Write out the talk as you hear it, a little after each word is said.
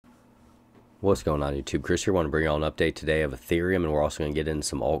What's going on YouTube? Chris here. Want to bring you all an update today of Ethereum, and we're also going to get into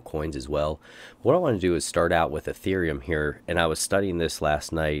some altcoins as well. What I want to do is start out with Ethereum here, and I was studying this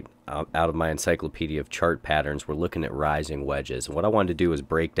last night out of my encyclopedia of chart patterns. We're looking at rising wedges, and what I wanted to do is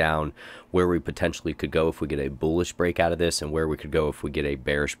break down where we potentially could go if we get a bullish break out of this, and where we could go if we get a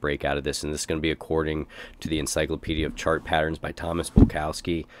bearish break out of this. And this is going to be according to the Encyclopedia of Chart Patterns by Thomas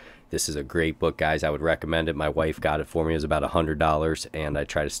Bukowski. This is a great book, guys. I would recommend it. My wife got it for me. It was about $100, and I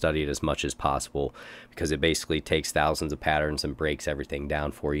try to study it as much as possible because it basically takes thousands of patterns and breaks everything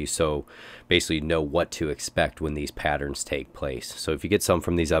down for you. So basically you know what to expect when these patterns take place. So if you get some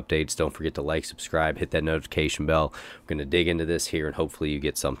from these updates, don't forget to like, subscribe, hit that notification bell. We're going to dig into this here, and hopefully you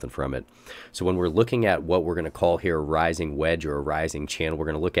get something from it. So when we're looking at what we're going to call here a rising wedge or a rising channel, we're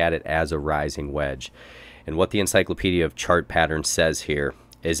going to look at it as a rising wedge. And what the Encyclopedia of Chart Patterns says here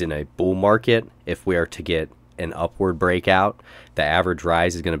is in a bull market, if we are to get an upward breakout, the average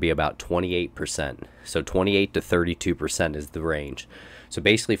rise is going to be about 28%. So 28 to 32% is the range. So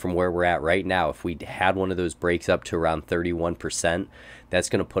basically from where we're at right now, if we had one of those breaks up to around 31%, that's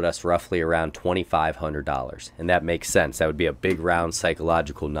going to put us roughly around $2,500. And that makes sense. That would be a big round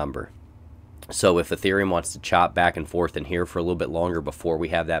psychological number. So if Ethereum wants to chop back and forth in here for a little bit longer before we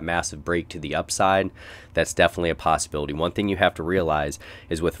have that massive break to the upside, that's definitely a possibility. One thing you have to realize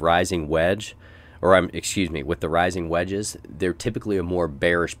is with rising wedge, with the rising wedges, they're typically a more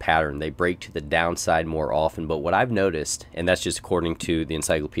bearish pattern. They break to the downside more often. But what I've noticed, and that's just according to the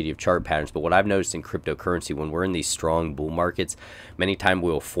Encyclopedia of Chart Patterns, but what I've noticed in cryptocurrency, when we're in these strong bull markets, many times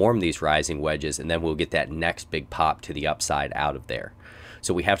we'll form these rising wedges, and then we'll get that next big pop to the upside out of there.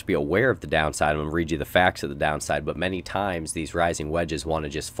 So we have to be aware of the downside. I'm going to read you the facts of the downside, but many times these rising wedges want to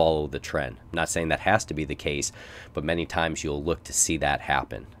just follow the trend. I'm not saying that has to be the case, but many times you'll look to see that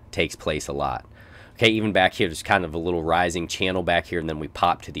happen. It takes place a lot. Okay, even back here, there's kind of a little rising channel back here, and then we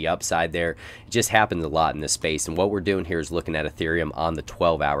pop to the upside there. It just happens a lot in this space, and what we're doing here is looking at Ethereum on the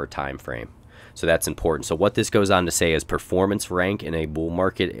 12-hour time frame. So that's important. So what this goes on to say is performance rank in a bull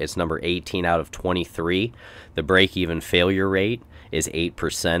market is number 18 out of 23. The break-even failure rate is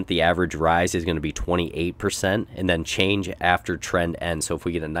 8%. The average rise is going to be 28%, and then change after trend ends. So if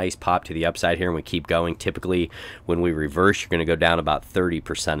we get a nice pop to the upside here and we keep going, typically when we reverse, you're going to go down about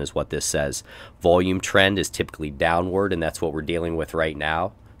 30% is what this says. Volume trend is typically downward, and that's what we're dealing with right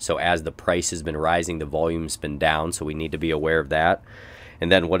now. So as the price has been rising, the volume's been down, so we need to be aware of that. And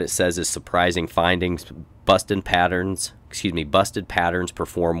then what it says is surprising findings. Busted patterns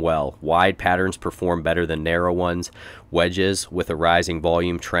perform well. Wide patterns perform better than narrow ones. Wedges with a rising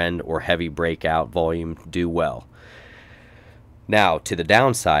volume trend or heavy breakout volume do well. Now to the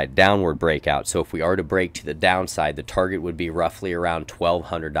downside, downward breakout. So if we are to break to the downside, the target would be roughly around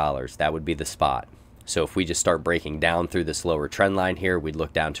 $1,200. That would be the spot. So if we just start breaking down through this lower trend line here, we'd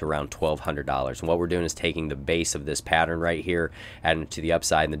look down to around $1,200. And what we're doing is taking the base of this pattern right here, adding it to the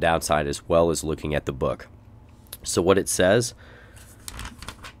upside and the downside, as well as looking at the book. So what it says,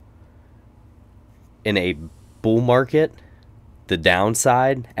 in a bull market, the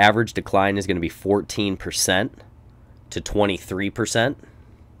downside average decline is going to be 14% to 23%.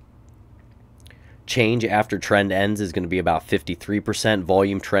 Change after trend ends is going to be about 53%.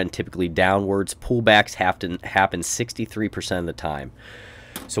 Volume trend typically downwards. Pullbacks have to happen 63% of the time.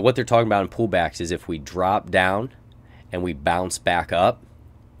 So what they're talking about in pullbacks is if we drop down and we bounce back up,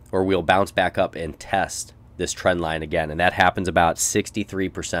 or we'll bounce back up and test this trend line again, and that happens about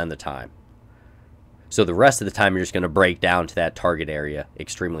 63% of the time. So the rest of the time you're just going to break down to that target area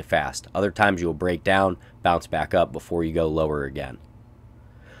extremely fast. Other times you'll break down, bounce back up before you go lower again.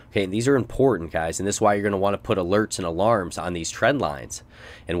 Okay, these are important, guys, and this is why you're going to want to put alerts and alarms on these trend lines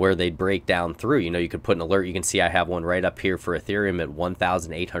and where they break down through. You know, you could put an alert. You can see I have one right up here for Ethereum at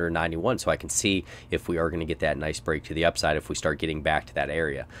 1,891, so I can see if we are going to get that nice break to the upside if we start getting back to that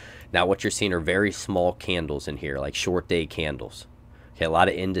area. Now, what you're seeing are very small candles in here, like short day candles. Okay, a lot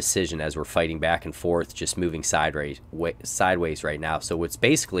of indecision as we're fighting back and forth, just moving sideways right now. So it's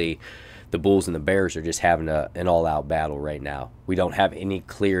basically the bulls and the bears are just having an all-out battle right now. We don't have any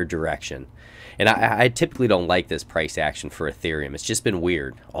clear direction. And I typically don't like this price action for Ethereum. It's just been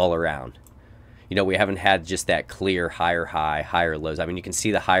weird all around. You know, we haven't had just that clear higher high, higher lows. I mean, you can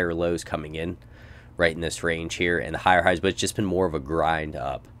see the higher lows coming in right in this range here and the higher highs, but it's just been more of a grind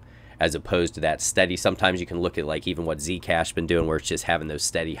up as opposed to that steady. Sometimes you can look at like even what Zcash been doing where it's just having those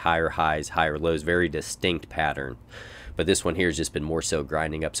steady higher highs, higher lows, very distinct pattern. But this one here has just been more so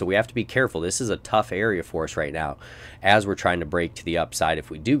grinding up. So we have to be careful. This is a tough area for us right now as we're trying to break to the upside. If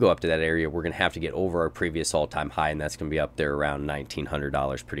we do go up to that area, we're going to have to get over our previous all-time high, and that's going to be up there around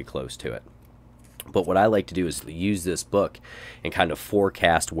 $1,900, pretty close to it. But what I like to do is use this book and kind of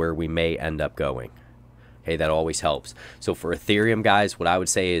forecast where we may end up going. Okay, that always helps. So for Ethereum, guys, what I would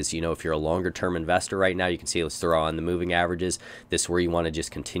say is, if you're a longer term investor right now, you can see, let's throw on the moving averages. This is where you want to just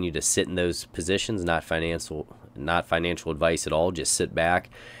continue to sit in those positions, not financial advice at all. Just sit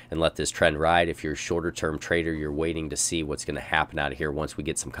back and let this trend ride. If you're a shorter term trader, you're waiting to see what's going to happen out of here once we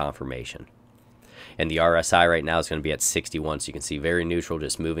get some confirmation. And the RSI right now is going to be at 61, so you can see very neutral,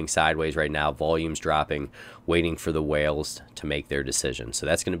 just moving sideways right now, volumes dropping, waiting for the whales to make their decision. So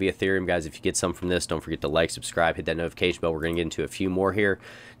that's going to be Ethereum, guys. If you get some from this, don't forget to like, subscribe, hit that notification bell. We're going to get into a few more here.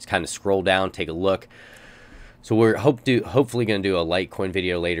 Just kind of scroll down, take a look. So we're hopefully going to do a Litecoin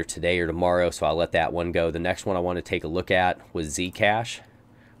video later today or tomorrow, so I'll let that one go. The next one I want to take a look at was Zcash.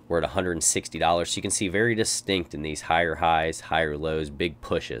 We're at $160, so you can see very distinct in these higher highs, higher lows, big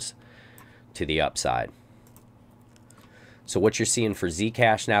pushes to the upside. So what you're seeing for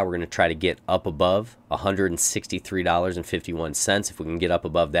Zcash now, we're going to try to get up above $163.51. If we can get up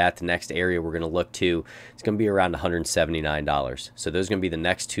above that, the next area we're going to look to, it's going to be around $179. So those are going to be the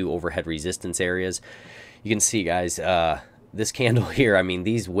next two overhead resistance areas. You can see, guys, this candle here, I mean,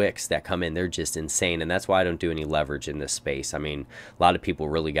 these wicks that come in, they're just insane. And that's why I don't do any leverage in this space. I mean, a lot of people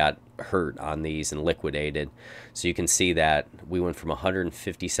really got hurt on these and liquidated. So you can see that we went from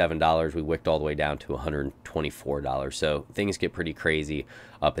 $157, we wicked all the way down to $124. So things get pretty crazy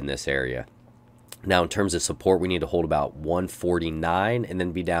up in this area. Now, in terms of support, we need to hold about 149 and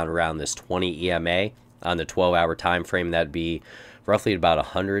then be down around this 20 EMA on the 12-hour time frame. That'd be roughly about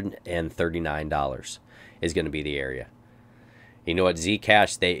 $139 is going to be the area. You know what,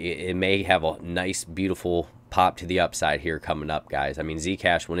 Zcash, it may have a nice, beautiful pop to the upside here coming up, guys. I mean,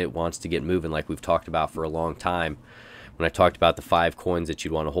 Zcash, when it wants to get moving, like we've talked about for a long time, when I talked about the 5 coins that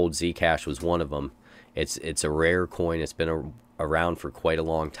you'd want to hold, Zcash was one of them. It's a rare coin. It's been around for quite a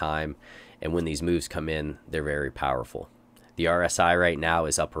long time, and when these moves come in, they're very powerful. The RSI right now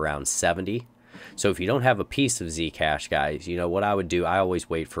is up around 70. So if you don't have a piece of Zcash, guys, you know what I would do? I always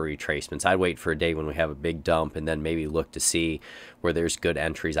wait for retracements. I'd wait for a day when we have a big dump and then maybe look to see where there's good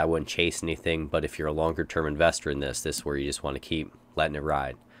entries. I wouldn't chase anything, but if you're a longer term investor in this is where you just want to keep letting it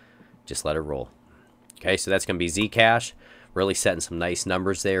ride. Just let it roll. Okay, so that's going to be Zcash. Really setting some nice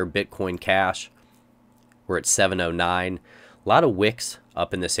numbers there. Bitcoin Cash, we're at 709. A lot of wicks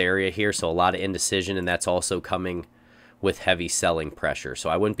up in this area here, so a lot of indecision, and that's also coming with heavy selling pressure. So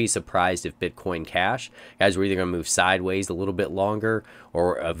I wouldn't be surprised if Bitcoin Cash, guys, we're either going to move sideways a little bit longer,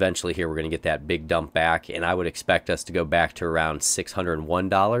 or eventually here we're going to get that big dump back, and I would expect us to go back to around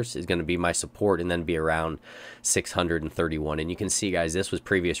 $601 is going to be my support, and then be around $631. And you can see, guys, this was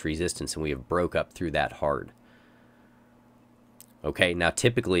previous resistance, and we have broke up through that hard. Okay, now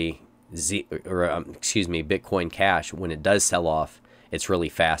typically Bitcoin Cash, when it does sell off, it's really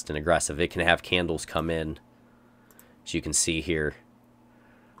fast and aggressive. It can have candles come in, as you can see here,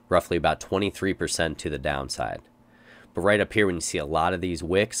 roughly about 23% to the downside. But right up here, when you see a lot of these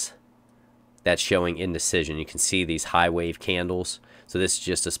wicks, that's showing indecision. You can see these high wave candles. So this is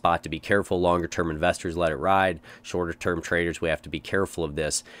just a spot to be careful. Longer term investors, let it ride. Shorter term traders, we have to be careful of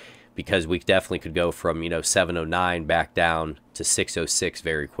this, because we definitely could go from 709 back down to 606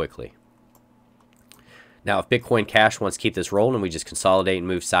 very quickly. Now, if Bitcoin Cash wants to keep this rolling and we just consolidate and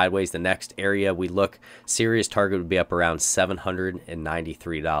move sideways, the next area we look, serious target would be up around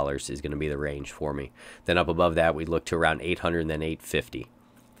 $793 is going to be the range for me. Then up above that, we look to around 800 and then 850.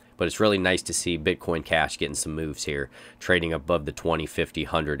 But it's really nice to see Bitcoin Cash getting some moves here, trading above the 20, 50,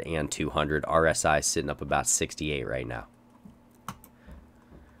 100, and 200. RSI sitting up about 68 right now.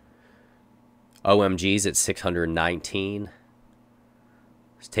 OMG's at 619.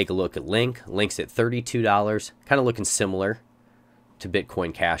 Let's take a look at Link. Link's at $32, kind of looking similar to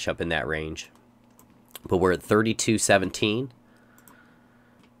Bitcoin Cash up in that range. But we're at $32.17. In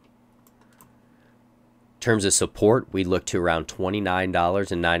terms of support, we look to around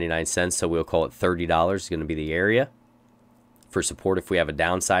 $29.99, so we'll call it $30 is going to be the area for support if we have a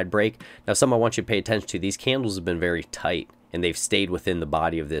downside break. Now, something I want you to pay attention to, these candles have been very tight, and they've stayed within the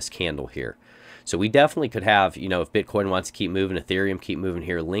body of this candle here. So we definitely could have, if Bitcoin wants to keep moving, Ethereum keep moving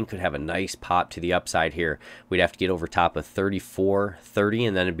here, Link could have a nice pop to the upside here. We'd have to get over top of 34.30,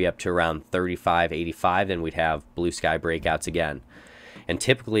 and then it'd be up to around 35.85. Then we'd have blue sky breakouts again. And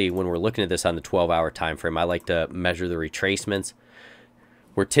typically, when we're looking at this on the 12-hour time frame, I like to measure the retracements.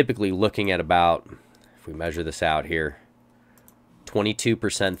 We're typically looking at about, if we measure this out here,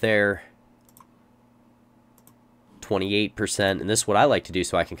 22% there, 28%, and this is what I like to do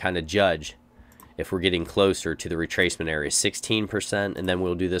so I can kind of judge if we're getting closer to the retracement area. 16%, and then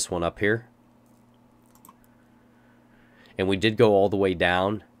we'll do this one up here. And we did go all the way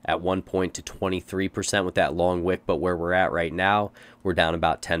down at one point to 23% with that long wick, but where we're at right now, we're down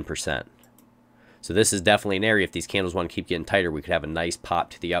about 10%. So this is definitely an area, if these candles want to keep getting tighter, we could have a nice pop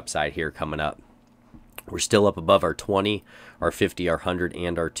to the upside here coming up. We're still up above our 20, our 50, our 100,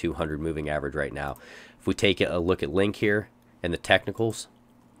 and our 200 moving average right now. If we take a look at Link here and the technicals,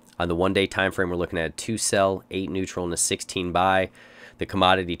 on the 1 day time frame, we're looking at a 2 sell, 8 neutral, and a 16 buy. The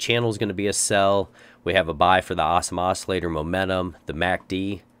commodity channel is going to be a sell. We have a buy for the awesome oscillator momentum, the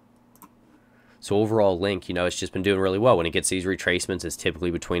MACD. So overall, Link, you know, it's just been doing really well. When it gets these retracements, it's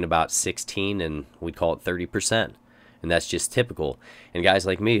typically between about 16 and we'd call it 30%. And that's just typical. And guys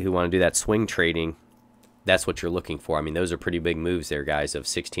like me who want to do that swing trading, that's what you're looking for. I mean, those are pretty big moves there, guys, of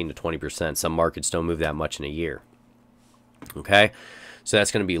 16 to 20%. Some markets don't move that much in a year. Okay, so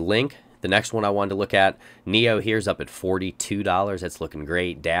that's going to be Link. The next one I wanted to look at, Neo here's up at $42. That's looking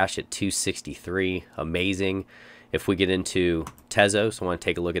great. Dash at $263. Amazing. If we get into Tezos, I want to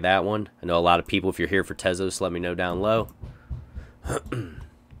take a look at that one. I know a lot of people, if you're here for Tezos, let me know down low.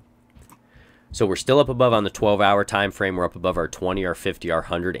 So we're still up above on the 12-hour time frame. We're up above our 20, our 50, our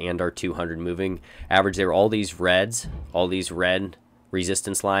 100, and our 200 moving average. There are all these reds, all these red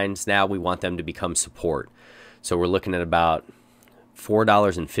resistance lines. Now we want them to become support. So we're looking at about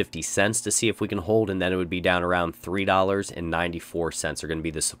 $4.50 to see if we can hold, and then it would be down around $3.94 are going to be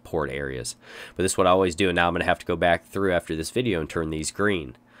the support areas. But this is what I always do, and now I'm going to have to go back through after this video and turn these green.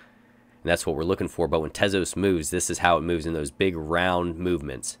 And that's what we're looking for. But when Tezos moves, this is how it moves in those big round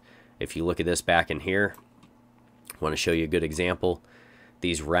movements. If you look at this back in here, I want to show you a good example.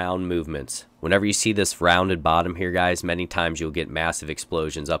 These round movements. Whenever you see this rounded bottom here, guys, many times you'll get massive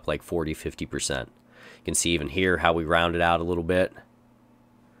explosions up like 40-50%. You can see even here how we rounded out a little bit.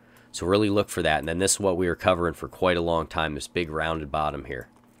 So really look for that. And then this is what we were covering for quite a long time, this big rounded bottom here.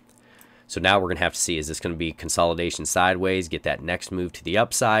 So now we're going to have to see, is this going to be consolidation sideways, get that next move to the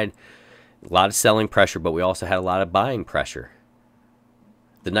upside? A lot of selling pressure, but we also had a lot of buying pressure.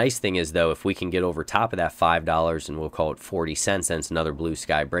 The nice thing is, though, if we can get over top of that $5 and we'll call it 40 cents, then it's another blue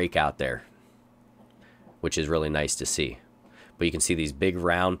sky breakout there, which is really nice to see. But you can see these big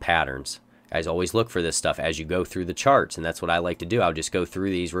round patterns. Guys, always look for this stuff as you go through the charts, and that's what I like to do. I'll just go through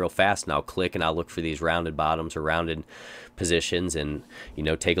these real fast, and I'll click, and I'll look for these rounded bottoms or rounded positions and, you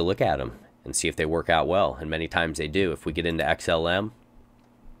know, take a look at them and see if they work out well. And many times they do. If we get into XLM,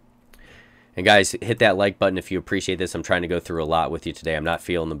 and guys, hit that like button if you appreciate this. I'm trying to go through a lot with you today. I'm not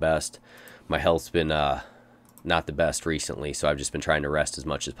feeling the best. My health's been not the best recently, so I've just been trying to rest as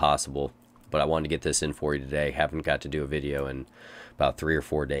much as possible. But I wanted to get this in for you today. Haven't got to do a video in about 3 or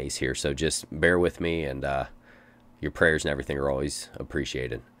 4 days here, so just bear with me, and your prayers and everything are always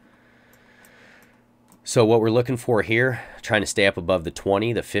appreciated. So what we're looking for here, trying to stay up above the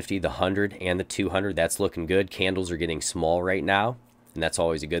 20, the 50, the 100, and the 200. That's looking good. Candles are getting small right now, and that's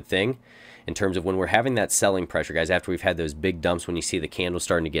always a good thing. In terms of when we're having that selling pressure, guys, after we've had those big dumps, when you see the candle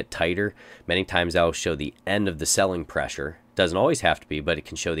starting to get tighter, many times that will show the end of the selling pressure. Doesn't always have to be, but it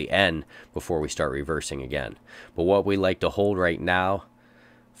can show the end before we start reversing again. But what we like to hold right now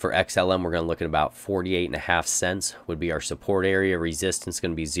for XLM, we're going to look at about 48.5 cents would be our support area. Resistance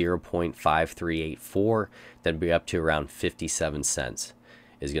going to be 0.5384. Then be up to around 57 cents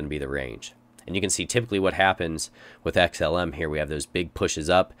is going to be the range. And you can see typically what happens with XLM here. We have those big pushes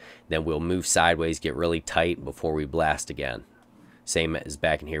up, then we'll move sideways, get really tight before we blast again. Same as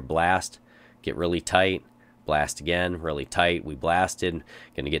back in here, blast, get really tight, blast again, really tight, we blasted,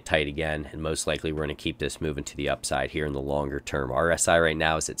 going to get tight again, and most likely we're going to keep this moving to the upside here in the longer term. RSI right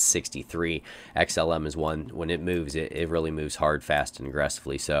now is at 63. XLM is one, when it moves, it really moves hard, fast, and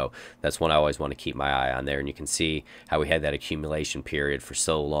aggressively, so that's one I always want to keep my eye on there. And you can see how we had that accumulation period for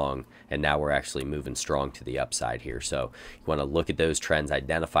so long, and now we're actually moving strong to the upside here. So you want to look at those trends,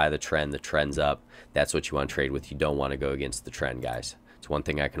 identify the trend's up. That's what you want to trade with. You don't want to go against the trend, guys. It's one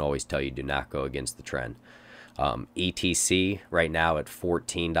thing I can always tell you, do not go against the trend. ETC right now at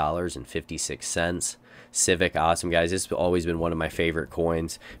 $14.56. Civic, awesome, guys. This has always been one of my favorite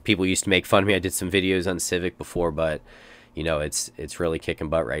coins. People used to make fun of me. I did some videos on Civic before, but you know, it's really kicking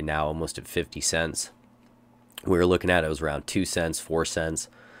butt right now, almost at 50 cents. We were looking at it was around 2 cents, 4 cents.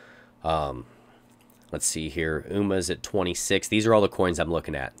 Let's see here. UMA's at 26. These are all the coins I'm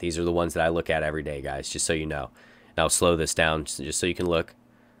looking at. These are the ones that I look at every day, guys, just so you know. And I'll slow this down just so you can look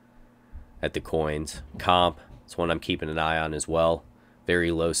at the coins. Comp, it's one I'm keeping an eye on as well.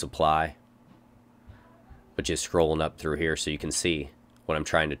 Very low supply. But just scrolling up through here so you can see what I'm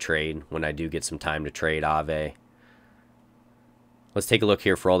trying to trade when I do get some time to trade. Aave. Let's take a look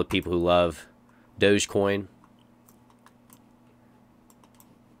here for all the people who love Dogecoin.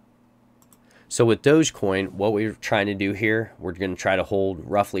 So with Dogecoin, what we're trying to do here, we're going to try to hold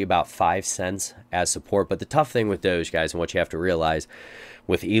roughly about 5 cents as support. But the tough thing with Doge, guys, and what you have to realize,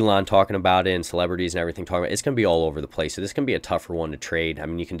 with Elon talking about it and celebrities and everything talking about it, it's going to be all over the place. So this can be a tougher one to trade. I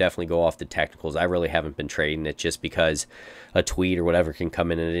mean, you can definitely go off the technicals. I really haven't been trading it just because a tweet or whatever can come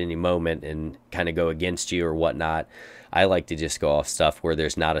in at any moment and kind of go against you or whatnot. I like to just go off stuff where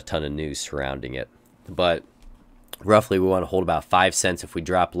there's not a ton of news surrounding it. But roughly, we want to hold about 5 cents. If we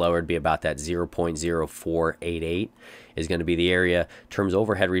drop lower, it'd be about that 0.0488 is going to be the area. In terms of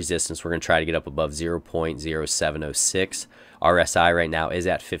overhead resistance, we're going to try to get up above 0.0706. RSI right now is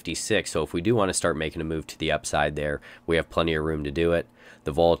at 56. So if we do want to start making a move to the upside there, we have plenty of room to do it.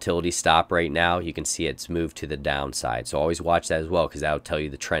 The volatility stop right now, you can see it's moved to the downside. So always watch that as well, because that will tell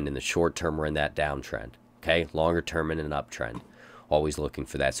you the trend. In the short term, we're in that downtrend. Okay, longer term in an uptrend. Always looking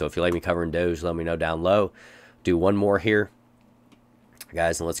for that. So if you like me covering Doge, let me know down low. Do one more here,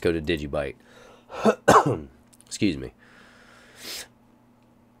 guys, and let's go to Digibyte. Excuse me.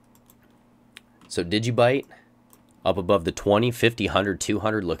 So Digibyte up above the 20, 50, 100,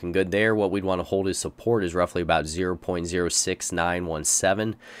 200, looking good there. What we'd want to hold as support is roughly about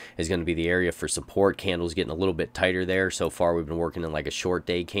 0.06917 is going to be the area for support. Candle's getting a little bit tighter there. So far, we've been working in like a short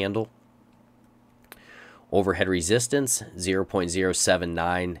day candle. Overhead resistance,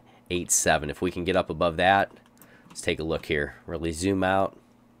 0.07987. If we can get up above that, let's take a look here. Really zoom out.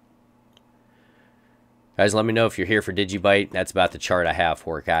 Guys, let me know if you're here for Digibyte. That's about the chart I have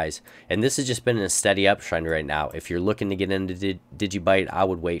for it, guys. And this has just been in a steady uptrend right now. If you're looking to get into Digibyte, I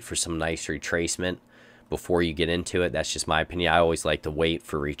would wait for some nice retracement before you get into it. That's just my opinion. I always like to wait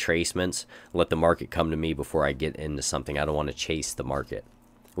for retracements. Let the market come to me before I get into something. I don't want to chase the market.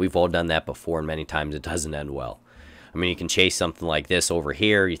 We've all done that before, and many times it doesn't end well. I mean, you can chase something like this over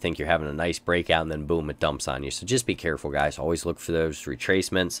here. You think you're having a nice breakout, and then boom, it dumps on you. So just be careful, guys. Always look for those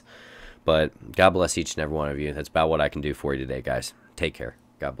retracements. But God bless each and every one of you. That's about what I can do for you today, guys. Take care.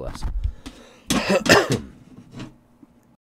 God bless.